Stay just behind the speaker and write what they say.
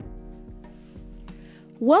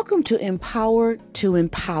Welcome to Empower to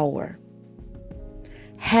Empower.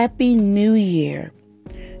 Happy New Year.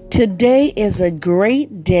 Today is a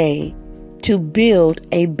great day to build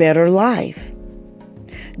a better life.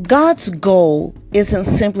 God's goal isn't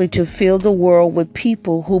simply to fill the world with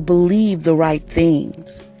people who believe the right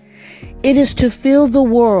things. It is to fill the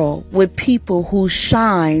world with people who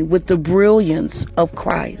shine with the brilliance of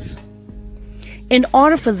Christ. In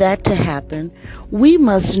order for that to happen, we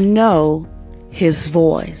must know His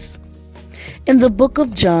voice. In the book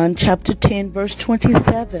of John, chapter 10, verse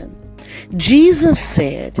 27, Jesus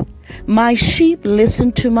said, "My sheep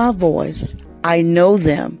listen to my voice. I know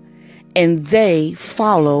them, and they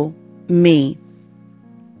follow me."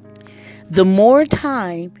 The more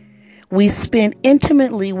time we spend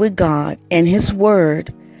intimately with God and His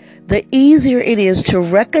Word, the easier it is to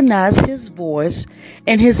recognize His voice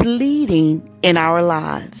and His leading in our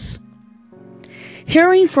lives.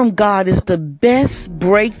 Hearing from God is the best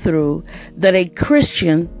breakthrough that a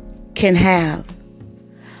Christian can have.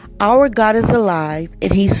 Our God is alive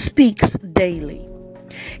and He speaks daily.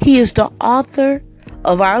 He is the author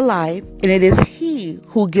of our life, and it is He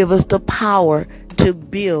who gives us the power to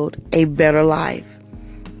build a better life.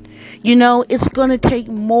 You know, it's going to take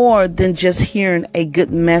more than just hearing a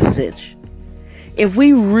good message. If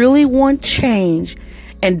we really want change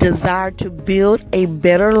and desire to build a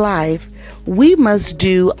better life, we must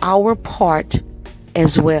do our part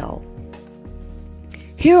as well.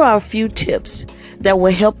 Here are a few tips that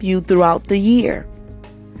will help you throughout the year.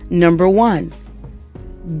 Number 1,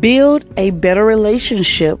 build a better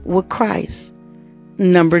relationship with Christ.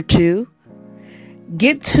 Number 2,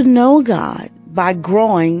 get to know God by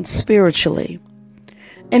growing spiritually.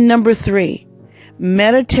 And number 3,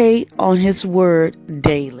 meditate on His Word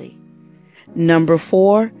daily. Number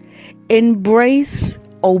 4, embrace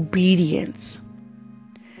obedience.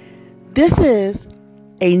 This is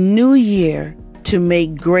a new year to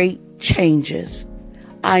make great changes.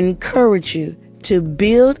 I encourage you to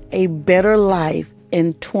build a better life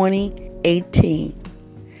in 2018.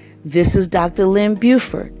 This is Dr. Lynn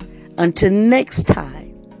Buford. Until next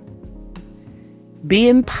time, be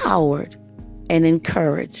empowered and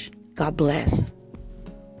encouraged. God bless.